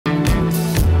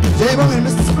J-Bong and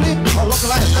Mr. Split, our local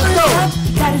alliance.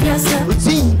 Let's go.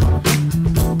 Routine.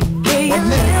 1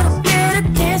 minute.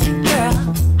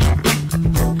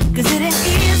 Cause it ain't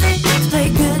easy to play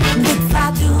good and look fly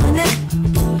doing it.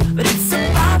 But it's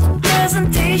about the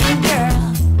presentation, girl.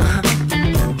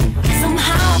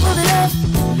 Somehow I pulled it up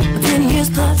for 20 years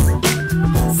plus.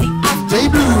 See, I've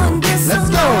been doing this a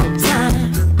long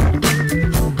time.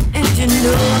 And you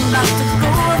know I'm about to go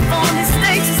up on these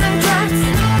stages and tracks.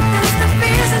 There's the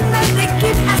reason that they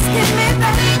keep asking me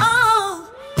back. Oh,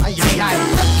 take a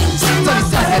look into my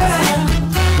world.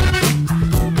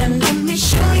 And let me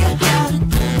show you how to do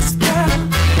this, girl.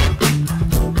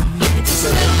 It's just a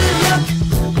little bit of luck,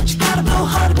 but you gotta blow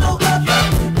hard to blow up.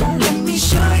 And let me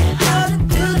show you how to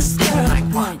do this, girl. Like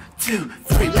 1, 2,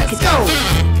 3, let's go.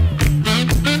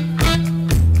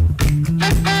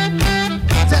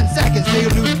 10 seconds, make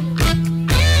it loose.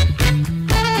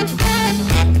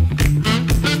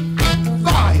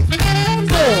 5,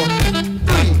 4,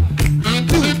 3,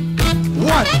 2,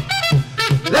 1.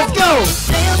 Let's go.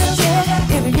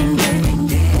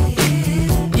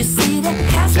 You see that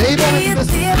has to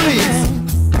be a difference.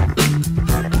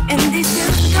 And these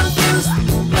dudes confused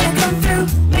when I come through,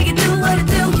 make it do what it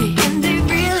do, and they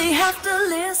really have to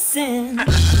listen. Got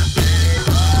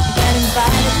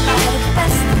invited by the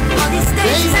best on these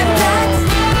stages and tracks.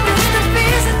 That's the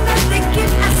reason that they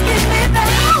keep asking me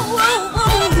back. Oh, oh,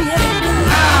 oh, yeah.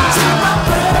 To my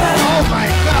world. Oh my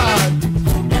God.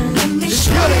 And let me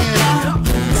show you how to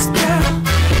do this, girl.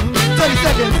 30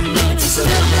 seconds. It's just a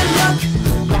little bit of luck,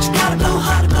 but you gotta blow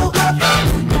hard to blow up.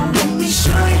 And let me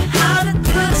show you how to do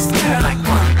this, girl. Like 1,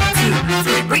 2,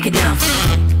 3, break it down.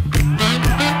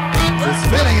 Just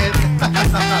feeling it.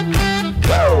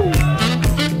 Woo!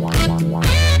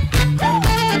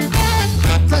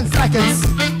 10 seconds.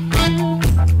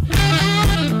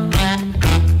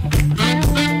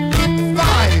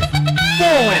 5,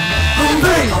 4,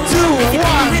 3, 2,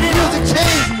 1. Music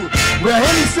change. We're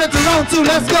heading straight to round 2.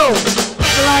 Let's go.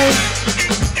 Alliance.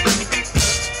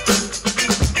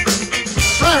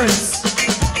 Clarence.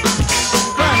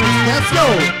 Let's go.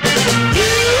 You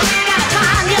gotta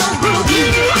find your groove. You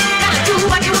gotta do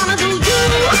what you wanna do. You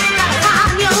gotta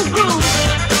find your groove.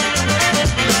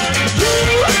 You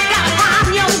gotta find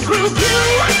your groove. You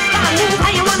gotta move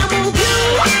how you wanna move. You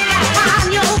gotta find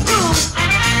your groove.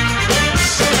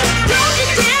 Don't you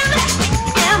stand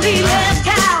and be left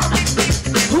out.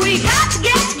 We got to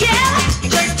get together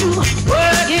just to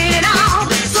work it out.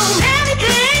 So many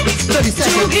things 30 to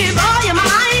seconds. give all your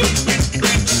mind.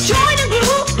 Join the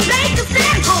group, make the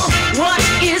simple. What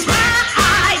is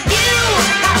right? You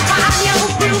gotta find your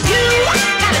groove. You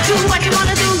gotta do what you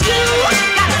wanna do. You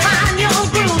gotta find your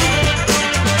groove.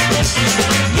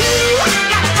 You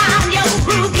gotta find your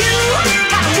groove. You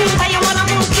gotta move how you wanna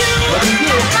move. You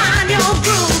gotta find your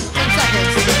groove. 10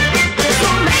 seconds. So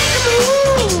make a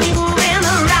move in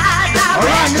the right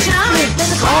direction.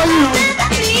 There's a calling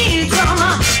that needs some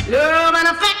love and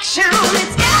affection.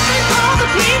 It's gathering all the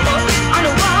people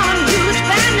under one huge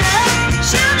banner.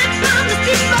 Shouting from the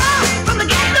steeple, from the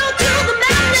ghetto to the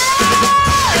manor.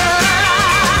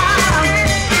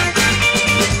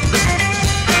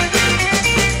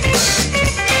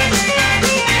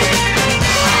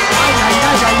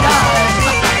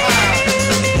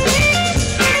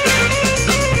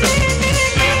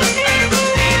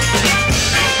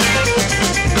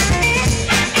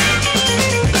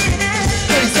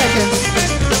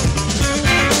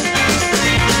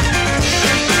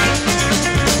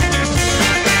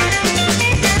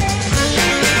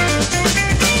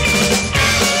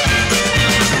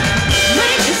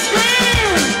 Make it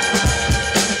swim.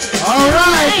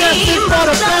 Alright, that's it for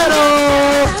the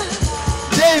battle.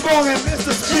 J-Bong and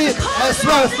Mr. Split as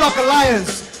well as Lock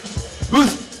Alliance.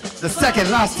 Who's the second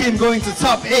last team going to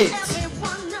top 8?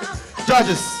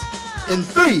 Judges in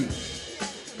 3,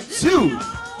 2,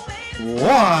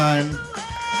 1.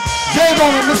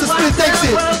 J-Bong and Mr. Split takes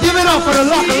it. Give it up for the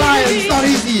Lock Alliance. It's not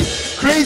easy.